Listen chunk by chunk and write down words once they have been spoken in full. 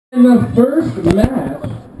In the first match,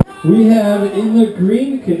 we have in the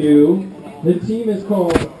green canoe, the team is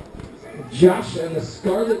called Josh and the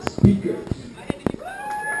Scarlet Speakers.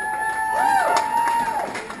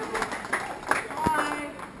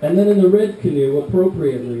 And then in the red canoe,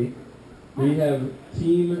 appropriately, we have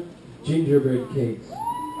Team Gingerbread Cakes.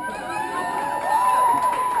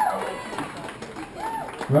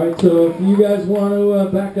 Alright, so if you guys want to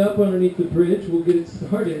back up underneath the bridge, we'll get it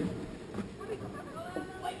started.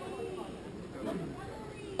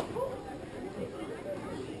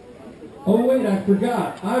 Oh wait, I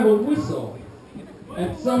forgot. I have a whistle.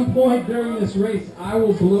 At some point during this race, I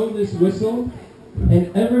will blow this whistle,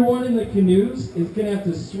 and everyone in the canoes is going to have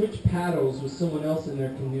to switch paddles with someone else in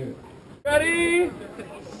their canoe. Ready,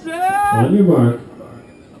 set! On your mark.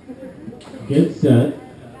 Get set.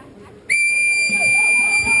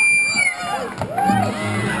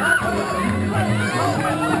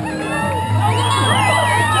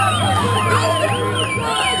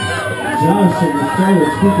 Josh and the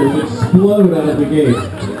Scarlet Speakers explode out of the gate.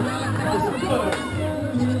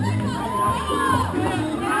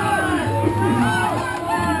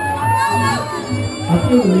 I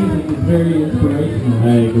feel the music is very inspirational. I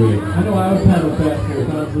agree. I know I would paddle faster if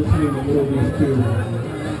I was listening to Little Beast too.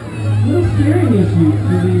 Little steering issues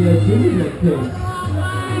for the gingerbread case.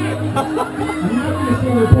 I'm not going to say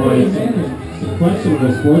we're poorly managed. It's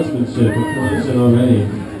questionable sportsmanship with Montreat already.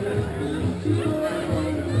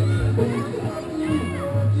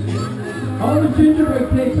 All the gingerbread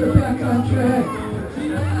cakes are back on track.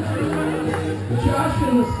 Josh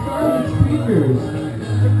and the Scarlet Speakers.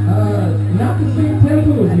 Not the same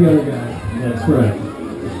tempo as the other guy. That's correct.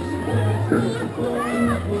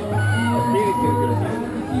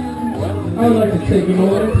 I would like to take a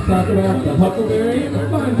moment to talk about the Huckleberry, a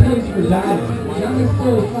fine place for dining. Not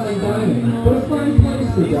necessarily fine dining, but a fine place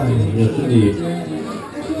for dining. Yes, indeed.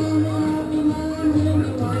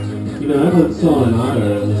 You know, I once saw an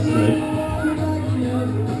otter on this night.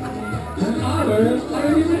 An otter? I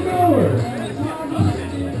don't even know her.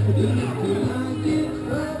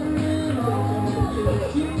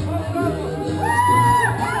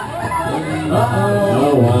 Uh-oh.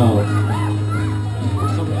 Oh, wow.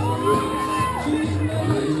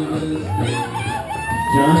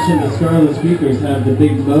 Josh and the Scarlet Speakers have the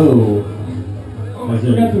big bow. Oh, I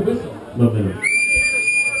forgot the whistle. No, no.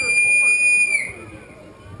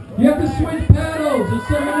 You have to switch paddles with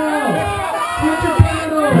someone else. Switch your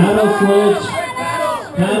paddles. Paddle switch.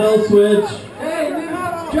 Paddle switch. Hey,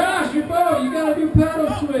 Josh, your bow. You gotta do paddle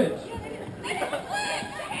switch.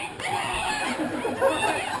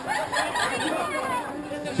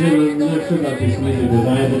 I'm not sure about this music. Was I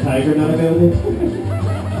the tiger not available?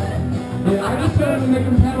 Yeah, I just wanted to make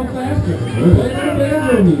them paddle faster. Sure. Play some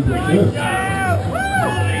banjo music. Sure.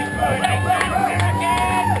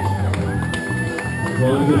 As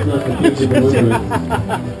long as it's not the future delivery.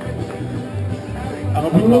 I'm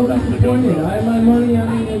a little disappointed. I had my money on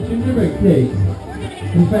the gingerbread cakes.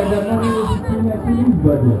 In fact, that money was just in that canoe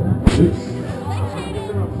budget. Oops.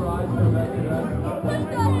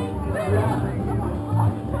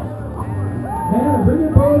 Hannah, bring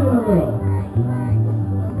your boat in the middle.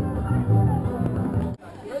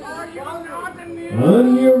 On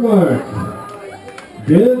your mark.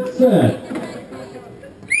 Get set.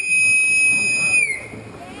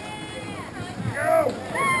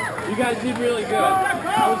 You guys did really good. I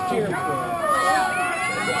was cheering for it.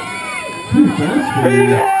 Too fast for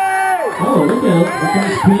you. Oh, look out. Look how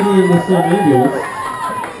speedy in the sub-ambulance.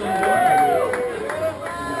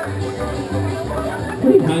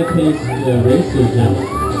 Pretty high-paced racers now.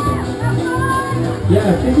 Yeah,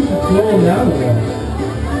 I think we should slow them down a little.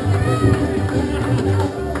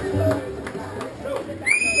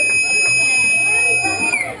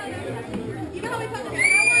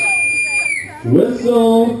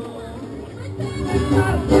 Whistle.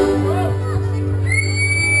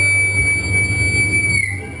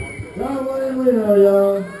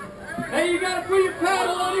 Hey, you gotta put your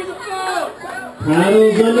paddle under the boat!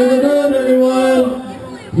 Paddles under the boat, everyone!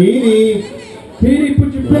 Petey! Petey, put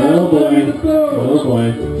your paddle under the boat! Oh boy.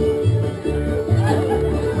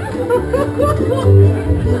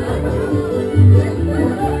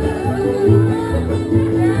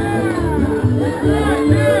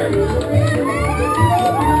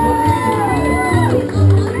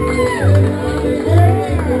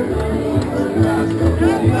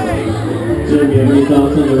 Jim, you have any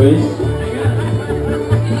thoughts on the race?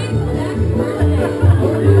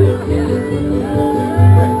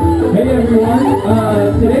 Hey everyone,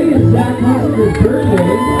 today is Zach Hussler's birthday.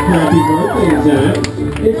 Happy birthday, Zach.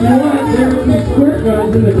 If you want, there are some squirt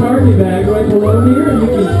guns in the carby bag right below here, and you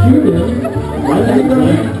can shoot him.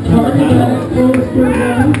 Anybody party back full of spray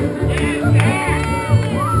guns?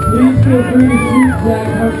 Please feel free to shoot Zach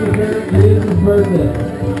Huckleberry. It is his birthday.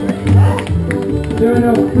 There are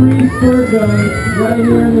no free spray guns right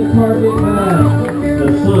here in the target bag. The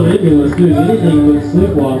Sun Ambulance doing anything but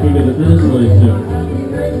sleepwalking to the finish line too.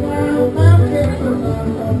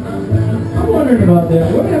 I'm wondering about that.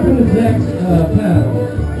 What happened to Zach's paddle?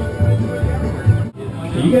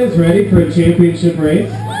 Are you guys ready for a championship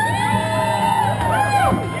race?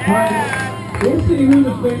 Alright, we'll see who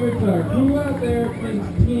the favorites are. Who out there thinks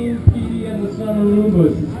Team Petey and the Son of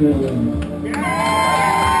Lumbus is still in?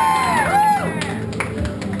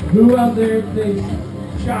 Who out there thinks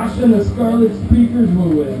Josh and the Scarlet Speakers will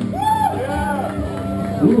win?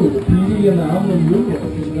 Ooh, Petey and the Almond Lumbus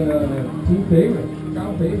is the team favorite,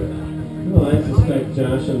 child favorite. Well, I suspect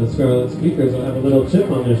Josh and the Scarlet Speakers will have a little chip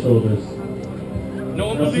on their shoulders. No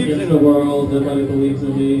one Us believes against in the it. world, nobody believes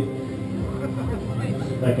in me.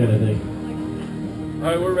 That kind of thing. All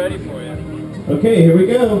right, we're ready for you. Okay, here we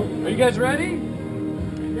go. Are you guys ready?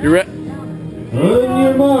 You ready? On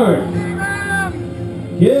your mark.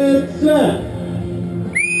 Get set.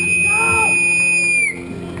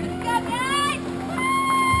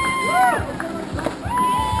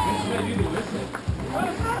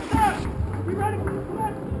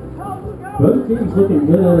 Both teams looking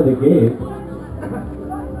good out of the gate.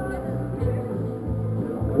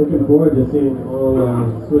 Looking forward to seeing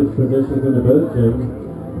all switch positions in the boat, Jim.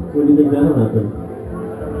 When do you think that'll happen?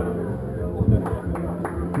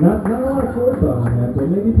 Not a lot of forethought on that, but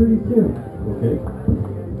maybe pretty soon. Okay.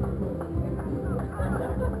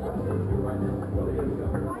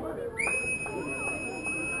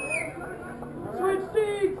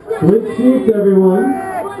 Switch seats, everyone.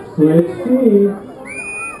 Switch seats.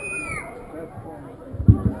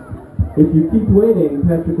 If you keep waiting,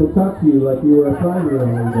 Patrick will talk to you like you were a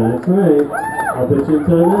 5-year-old. That's right. I'll put you in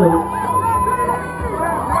timeout.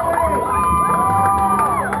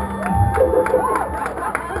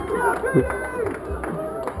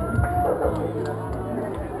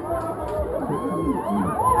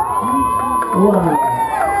 Wow.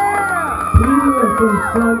 Petey went from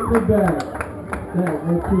front to back.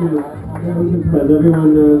 Let's see. Has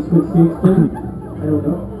everyone switched seats then? I don't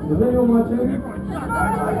know. Does anyone watching?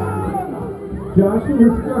 Josh and the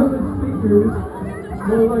Scarlet Speakers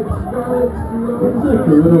smell like Scarlet Speakers. Looks like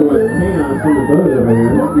a little chaos in the boat over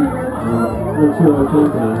here. Not sure what's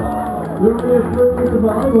happening. We're going to flirt with the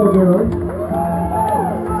volleyball girls.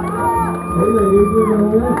 Hey ladies, we're going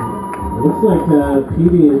to win. Looks like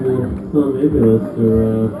Petey and the Sun Ambulance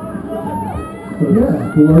are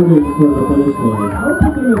flirting for the finish line. I'll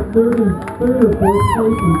put them at third or fourth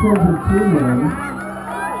place in terms of team name.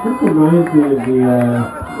 This reminds me of the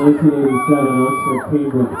 1987 Oxford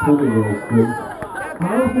Cambridge swimming race, dude. I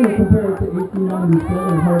was going to compare it to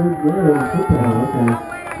 1897 Harvard Yale football. Okay.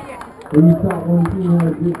 When you thought one team had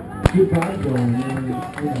a good vibe going, and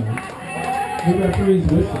the referee's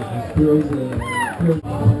whistle just throws a good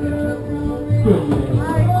man.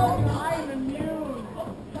 I'm immune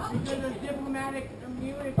because of diplomatic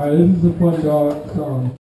immunity. Alright, this is a fun dog song.